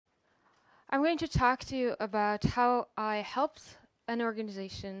I'm going to talk to you about how I helped an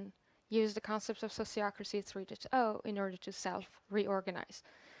organization use the concepts of Sociocracy 3.0 in order to self-reorganize.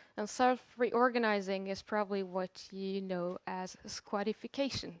 And self-reorganizing is probably what you know as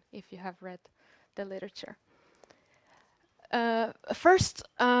squadification, if you have read the literature. First,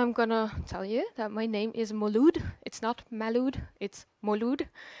 I'm gonna tell you that my name is MOLOOD. It's not MALOOD, it's MOLOOD.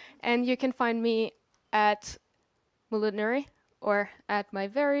 And you can find me at MOLOOD NOORI or at my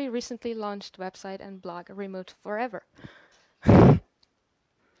very recently launched website and blog, Remote Forever.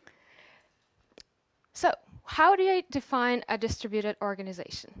 So, how do I define a distributed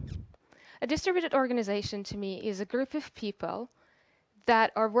organization? A distributed organization to me is a group of people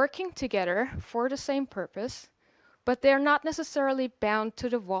that are working together for the same purpose, but they're not necessarily bound to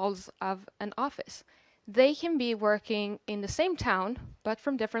the walls of an office. They can be working in the same town, but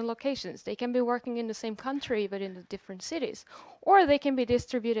from different locations. They can be working in the same country, but in the different cities. Or they can be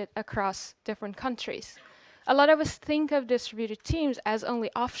distributed across different countries. A lot of us think of distributed teams as only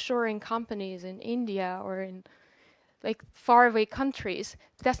offshoring companies in India or in like faraway countries.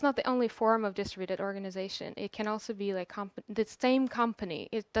 That's not the only form of distributed organization. It can also be like the same company.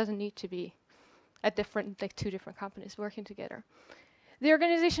 It doesn't need to be a different, like two different companies working together. The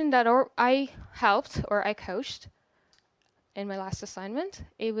organization that I helped or I coached in my last assignment,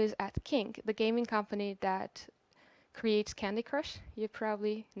 it was at King, the gaming company that creates Candy Crush. You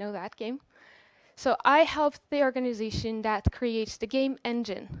probably know that game. So I helped the organization that creates the game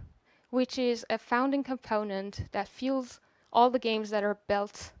engine, which is a founding component that fuels all the games that are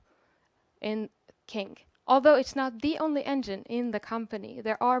built in King. Although it's not the only engine in the company,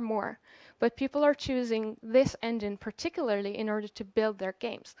 there are more. But people are choosing this engine particularly in order to build their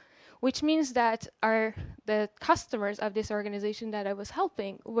games, which means that the customers of this organization that I was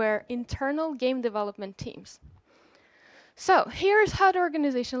helping were internal game development teams. So here's how the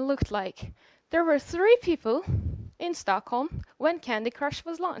organization looked like. There were 3 people in Stockholm when Candy Crush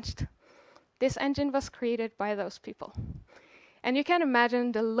was launched. This engine was created by those people. And you can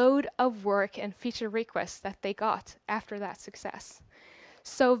imagine the load of work and feature requests that they got after that success.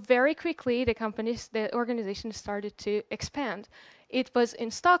 So very quickly, the organization started to expand. It was in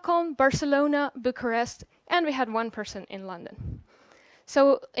Stockholm, Barcelona, Bucharest, and we had 1 person in London.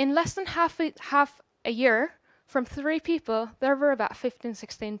 So in less than half a year, from 3 people, there were about 15,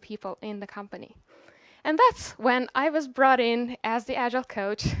 16 people in the company. And that's when I was brought in as the Agile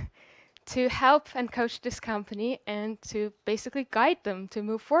coach to help and coach this company and to basically guide them to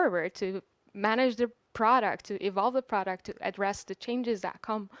move forward, to manage the product, to evolve the product, to address the changes that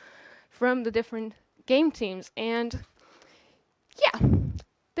come from the different game teams. And yeah,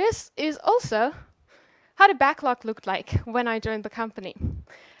 this is also how the backlog looked like when I joined the company.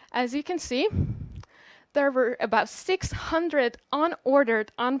 As you can see, there were about 600 unordered,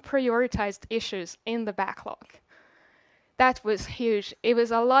 unprioritized issues in the backlog. That was huge. It was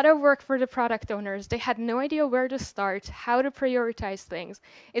a lot of work for the product owners. They had no idea where to start, how to prioritize things.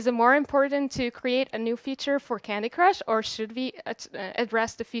 Is it more important to create a new feature for Candy Crush, or should we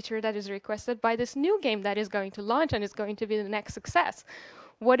address the feature that is requested by this new game that is going to launch and is going to be the next success?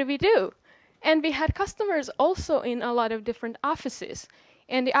 What do we do? And we had customers also in a lot of different offices.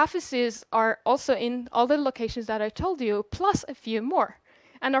 And the offices are also in all the locations that I told you, plus a few more.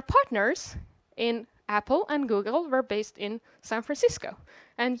 And our partners in Apple and Google were based in San Francisco.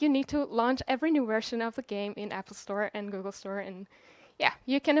 And you need to launch every new version of the game in Apple Store and Google Store. And yeah,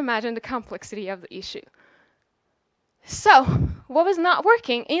 you can imagine the complexity of the issue. So, what was not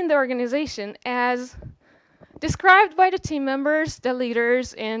working in the organization as described by the team members, the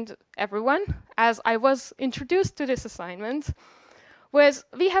leaders, and everyone, as I was introduced to this assignment, was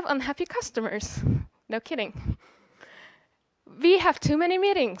we have unhappy customers. No kidding. We have too many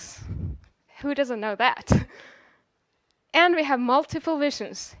meetings. Who doesn't know that? And we have multiple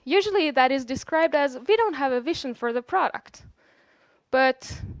visions. Usually that is described as we don't have a vision for the product.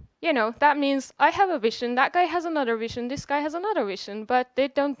 But, you know, that means I have a vision, that guy has another vision, this guy has another vision, but they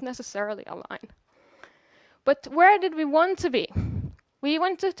don't necessarily align. But where did we want to be? We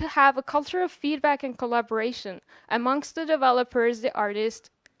wanted to have a culture of feedback and collaboration amongst the developers, the artists,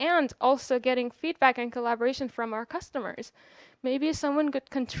 and also getting feedback and collaboration from our customers. Maybe someone could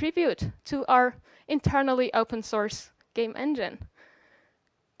contribute to our internally open source game engine.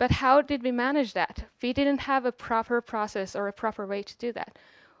 But how did we manage that? We didn't have a proper process or a proper way to do that.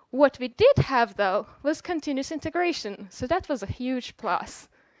 What we did have, though, was continuous integration. So that was a huge plus,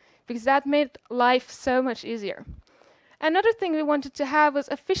 because that made life so much easier. Another thing we wanted to have was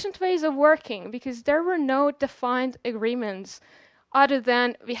efficient ways of working, because there were no defined agreements other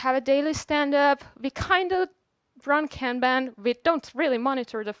than we have a daily stand-up, we kind of run Kanban. We don't really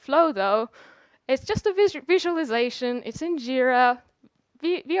monitor the flow though. It's just a visualization. It's in Jira.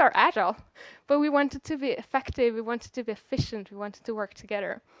 We are agile, but we wanted to be effective. We wanted to be efficient. We wanted to work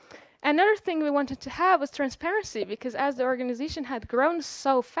together. Another thing we wanted to have was transparency, because as the organization had grown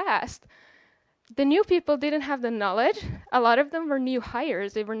so fast, the new people didn't have the knowledge. A lot of them were new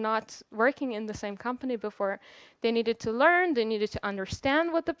hires. They were not working in the same company before. They needed to learn. They needed to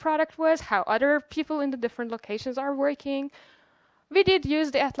understand what the product was, how other people in the different locations are working. We did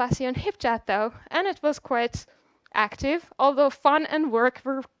use the Atlassian HipChat though, and it was quite active, although fun and work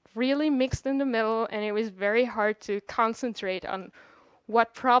were really mixed in the middle, and it was very hard to concentrate on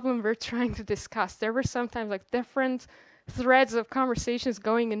what problem we're trying to discuss. There were sometimes like different threads of conversations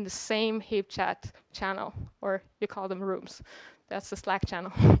going in the same HipChat channel, or you call them rooms. That's the Slack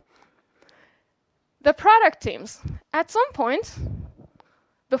channel. The product teams. At some point,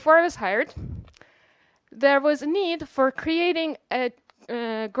 before I was hired, there was a need for creating a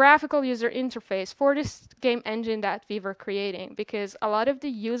graphical user interface for this game engine that we were creating, because a lot of the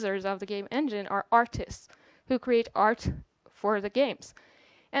users of the game engine are artists who create art for the games.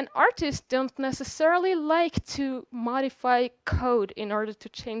 And artists don't necessarily like to modify code in order to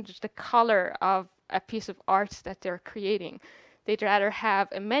change the color of a piece of art that they're creating. They'd rather have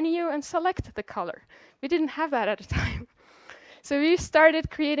a menu and select the color. We didn't have that at the time. So we started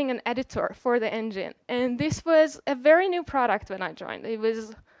creating an editor for the engine. And this was a very new product when I joined. It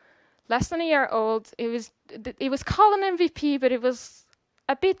was less than a year old. It was called an MVP, but it was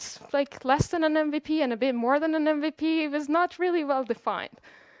a bit like less than an MVP and a bit more than an MVP. It was not really well defined.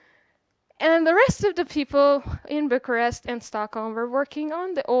 And the rest of the people in Bucharest and Stockholm were working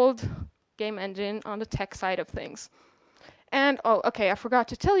on the old game engine on the tech side of things. And, oh, okay, I forgot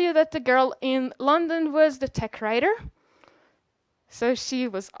to tell you that the girl in London was the tech writer. So she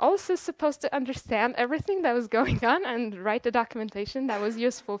was also supposed to understand everything that was going on and write the documentation that was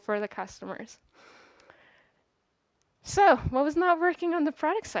useful for the customers. So, what was not working on the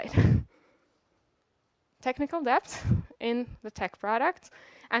product side? Technical debt in the tech product,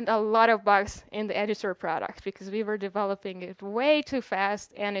 and a lot of bugs in the editor product, because we were developing it way too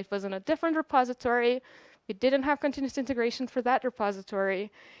fast, and it was in a different repository. We didn't have continuous integration for that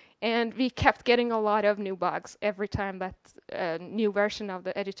repository, and we kept getting a lot of new bugs every time that new version of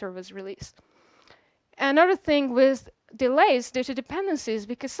the editor was released. Another thing was delays due to dependencies,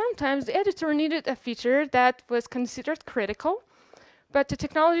 because sometimes the editor needed a feature that was considered critical, but the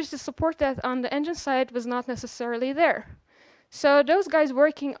technology to support that on the engine side was not necessarily there. So those guys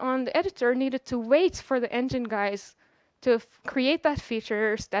working on the editor needed to wait for the engine guys to create that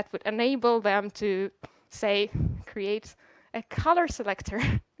features that would enable them to, say, create a color selector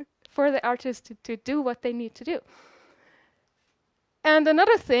for the artist to do what they need to do. And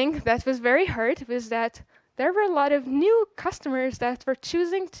another thing that was very hard was that there were a lot of new customers that were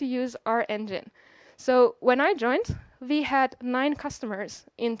choosing to use our engine. So when I joined, we had 9 customers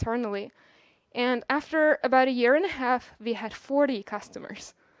internally. And after about a year and a half, we had 40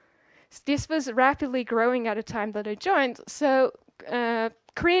 customers. This was rapidly growing at the time that I joined. So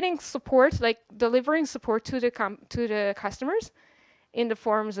creating support, like delivering support to the customers in the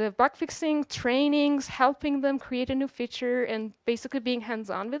forms of bug fixing, trainings, helping them create a new feature, and basically being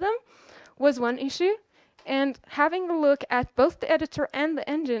hands-on with them was one issue. And having a look at both the editor and the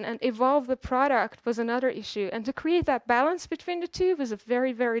engine and evolve the product was another issue. And to create that balance between the two was a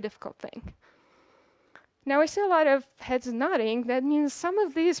very, very difficult thing. Now I see a lot of heads nodding. That means some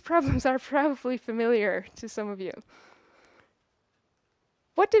of these problems are probably familiar to some of you.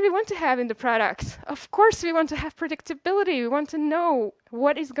 What do we want to have in the product? Of course we want to have predictability. We want to know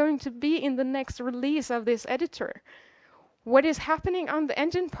what is going to be in the next release of this editor. What is happening on the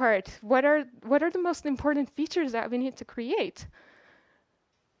engine part? What are the most important features that we need to create?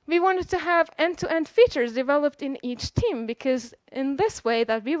 We wanted to have end-to-end features developed in each team, because in this way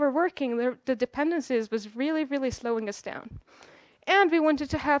that we were working, the dependencies was really, really slowing us down. And we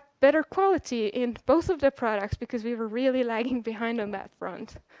wanted to have better quality in both of the products, because we were really lagging behind on that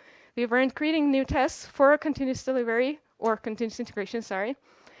front. We weren't creating new tests for continuous delivery, or continuous integration, sorry.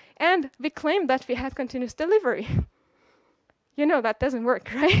 And we claimed that we had continuous delivery. You know, that doesn't work,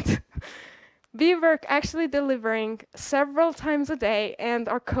 right? We were actually delivering several times a day, and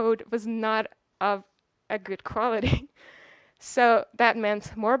our code was not of a good quality. So that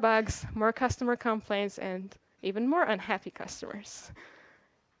meant more bugs, more customer complaints, and even more unhappy customers.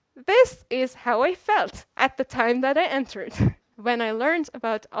 This is how I felt at the time that I entered. When I learned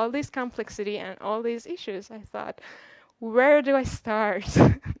about all this complexity and all these issues, I thought, where do I start?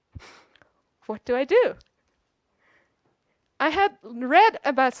 What do I do? I had read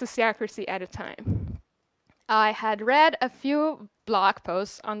about Sociocracy at a time. I had read a few blog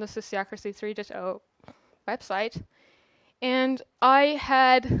posts on the Sociocracy 3.0 website, and I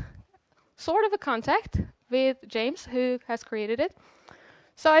had sort of a contact with James, who has created it.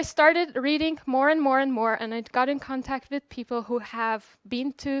 So I started reading more and more and more, and I got in contact with people who have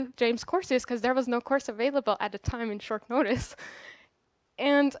been to James' courses, because there was no course available at the time in short notice.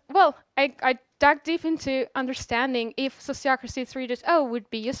 And, well, I dug deep into understanding if Sociocracy 3.0 would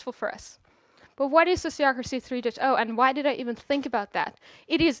be useful for us. But what is Sociocracy 3.0, and why did I even think about that?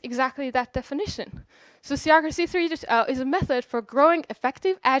 It is exactly that definition. Sociocracy 3.0 is a method for growing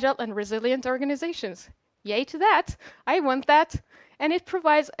effective, agile, and resilient organizations. Yay to that! I want that! And it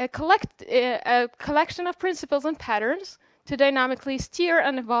provides a collection of principles and patterns to dynamically steer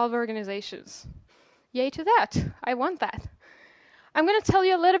and evolve organizations. Yay to that! I want that. I'm going to tell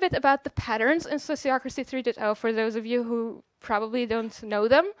you a little bit about the patterns in Sociocracy 3.0 for those of you who probably don't know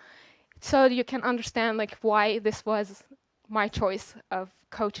them, so you can understand like why this was my choice of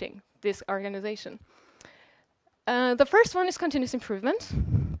coaching this organization. The first one is continuous improvement.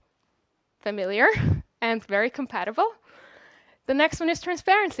 Familiar and very compatible. The next one is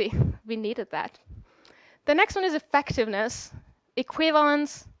transparency. We needed that. The next one is effectiveness,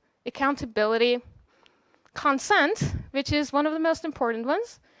 equivalence, accountability, consent, which is one of the most important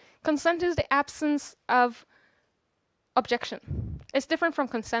ones. Consent is the absence of objection. It's different from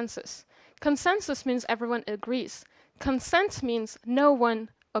consensus. Consensus means everyone agrees. Consent means no one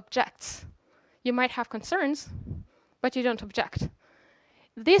objects. You might have concerns, but you don't object.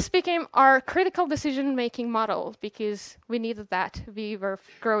 This became our critical decision-making model because we needed that. We were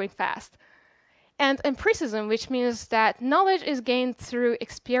growing fast. And empiricism, which means that knowledge is gained through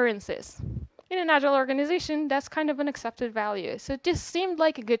experiences. In an agile organization, that's kind of an accepted value. So this seemed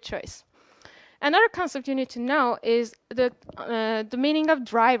like a good choice. Another concept you need to know is the meaning of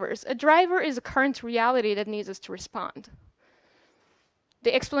drivers. A driver is a current reality that needs us to respond.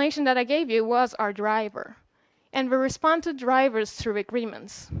 The explanation that I gave you was our driver. And we respond to drivers through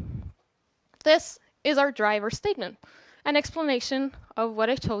agreements. This is our driver statement. An explanation of what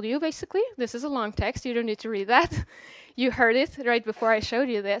I told you, basically. This is a long text. You don't need to read that. You heard it right before I showed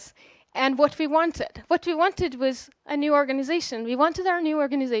you this. And what we wanted. What we wanted was a new organization. We wanted our new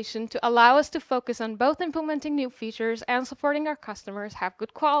organization to allow us to focus on both implementing new features and supporting our customers, have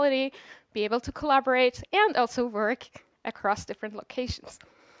good quality, be able to collaborate, and also work across different locations.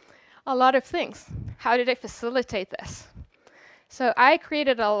 A lot of things. How did I facilitate this? So I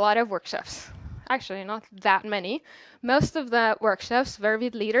created a lot of workshops. Actually, not that many. Most of the workshops were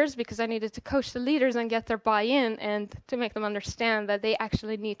with leaders because I needed to coach the leaders and get their buy-in and to make them understand that they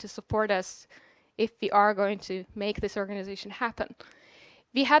actually need to support us if we are going to make this organization happen.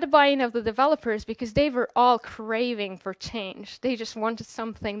 We had the buy-in of the developers because they were all craving for change. They just wanted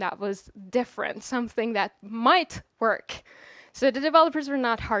something that was different, something that might work. So the developers were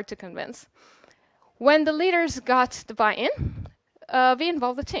not hard to convince. When the leaders got the buy-in, we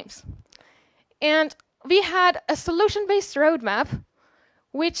involved the teams. And we had a solution-based roadmap,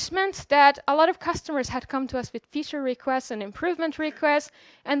 which meant that a lot of customers had come to us with feature requests and improvement requests,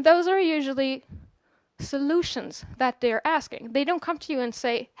 and those are usually solutions that they're asking. They don't come to you and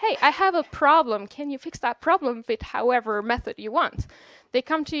say, hey, I have a problem. Can you fix that problem with however method you want? They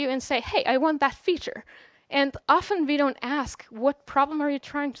come to you and say, hey, I want that feature. And often we don't ask, what problem are you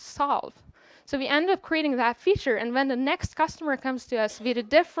trying to solve? So we end up creating that feature, and when the next customer comes to us with a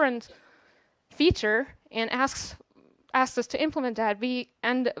different feature and asks us to implement that,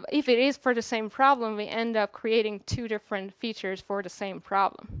 if it is for the same problem, we end up creating 2 different features for the same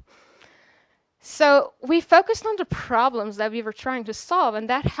problem. So we focused on the problems that we were trying to solve, and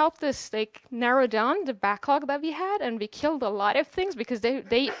that helped us narrow down the backlog that we had, and we killed a lot of things because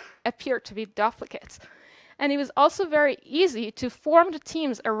they appeared to be duplicates. And it was also very easy to form the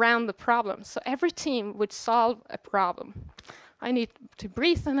teams around the problem. So every team would solve a problem. I need to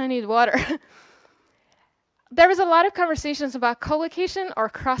breathe and I need water. There was a lot of conversations about co-location or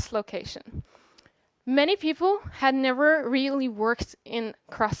cross-location. Many people had never really worked in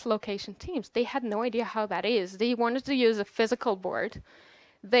cross-location teams. They had no idea how that is. They wanted to use a physical board.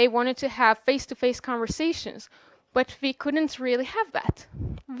 They wanted to have face-to-face conversations, but we couldn't really have that.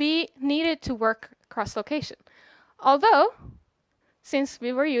 We needed to work cross-location. Although, since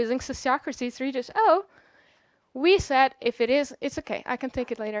we were using Sociocracy 3.0, we said if it is, it's okay, I can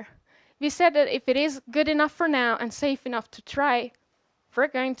take it later. We said that if it is good enough for now and safe enough to try, we're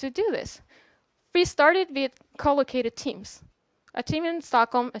going to do this. We started with co-located teams. A team in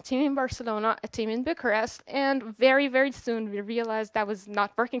Stockholm, a team in Barcelona, a team in Bucharest, and very, very soon we realized that was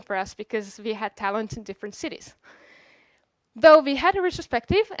not working for us because we had talent in different cities. Though we had a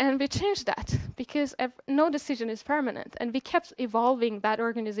retrospective and we changed that because no decision is permanent, and we kept evolving that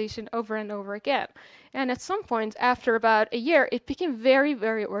organization over and over again. And at some point, after about a year, it became very,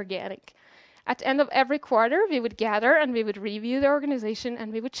 very organic. At the end of every quarter, we would gather and we would review the organization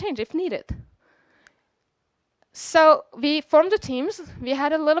and we would change if needed. So we formed the teams. We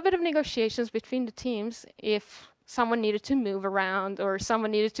had a little bit of negotiations between the teams if someone needed to move around or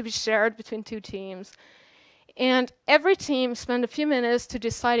someone needed to be shared between two teams. And every team spent a few minutes to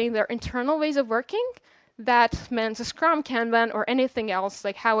deciding their internal ways of working. That meant a Scrum, Kanban, or anything else,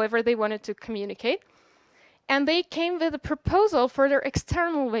 like however they wanted to communicate. And they came with a proposal for their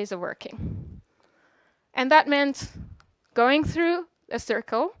external ways of working. And that meant going through a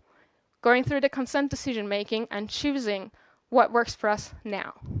circle, going through the consent decision making, and choosing what works for us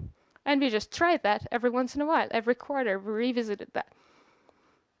now. And we just tried that every once in a while. Every quarter, we revisited that.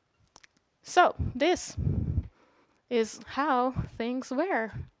 So this is how things were,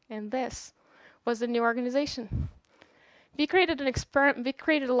 and this was the new organization. We created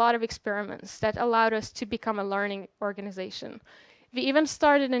a lot of experiments that allowed us to become a learning organization. We even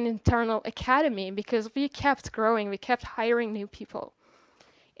started an internal academy because we kept growing, we kept hiring new people.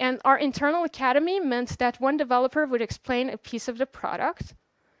 And our internal academy meant that one developer would explain a piece of the product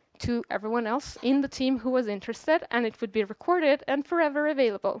to everyone else in the team who was interested, and it would be recorded and forever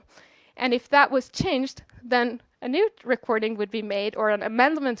available. And if that was changed, then a new recording would be made or an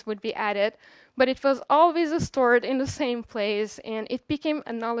amendment would be added, but it was always stored in the same place, and it became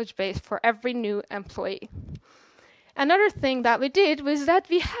a knowledge base for every new employee. Another thing that we did was that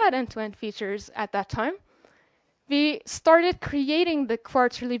we had end-to-end features at that time. We started creating the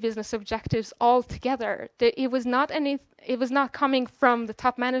quarterly business objectives all together. It was not coming from the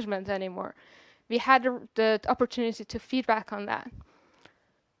top management anymore. We had the opportunity to feedback on that.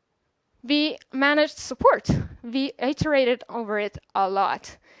 We managed support. We iterated over it a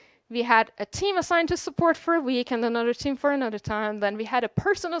lot. We had a team assigned to support for a week and another team for another time. Then we had a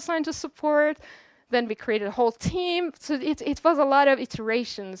person assigned to support. Then we created a whole team. So it was a lot of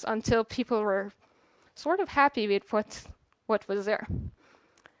iterations until people were sort of happy with what was there.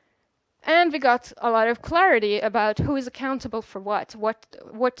 And we got a lot of clarity about who is accountable for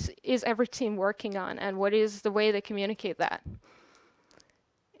what is every team working on, and what is the way they communicate that.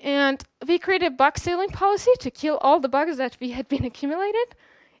 And we created a bug ceiling policy to kill all the bugs that we had been accumulated,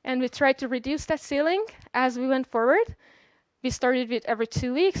 and we tried to reduce that ceiling as we went forward. We started with every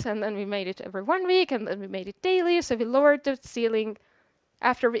 2 weeks, and then we made it every 1 week, and then we made it daily, so we lowered the ceiling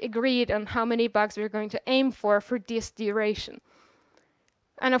after we agreed on how many bugs we were going to aim for this duration.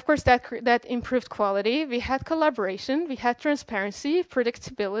 And of course, that improved quality. We had collaboration, we had transparency,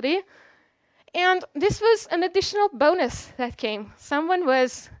 predictability, and this was an additional bonus that came. Someone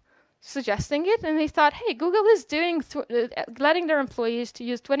was suggesting it, and they thought, hey, Google is letting their employees to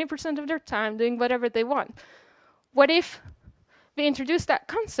use 20% of their time doing whatever they want. What if we introduce that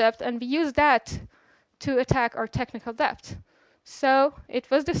concept and we use that to attack our technical debt? So it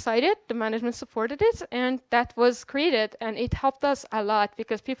was decided, the management supported it, and that was created, and it helped us a lot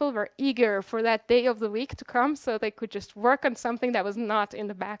because people were eager for that day of the week to come so they could just work on something that was not in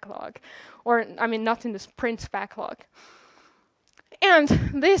the backlog, or I mean not in the sprint backlog. And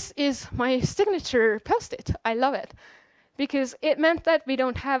this is my signature post-it. I love it because it meant that we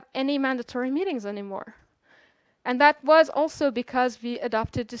don't have any mandatory meetings anymore. And that was also because we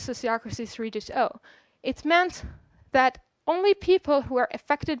adopted the Sociocracy 3.0. It meant that only people who are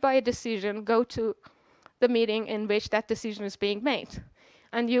affected by a decision go to the meeting in which that decision is being made.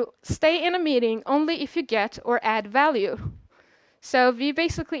 And you stay in a meeting only if you get or add value. So we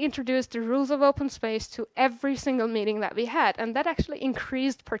basically introduced the rules of open space to every single meeting that we had, and that actually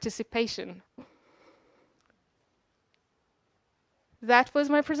increased participation. That was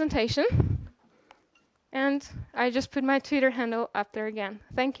my presentation. And I just put my Twitter handle up there again.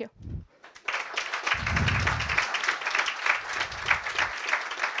 Thank you.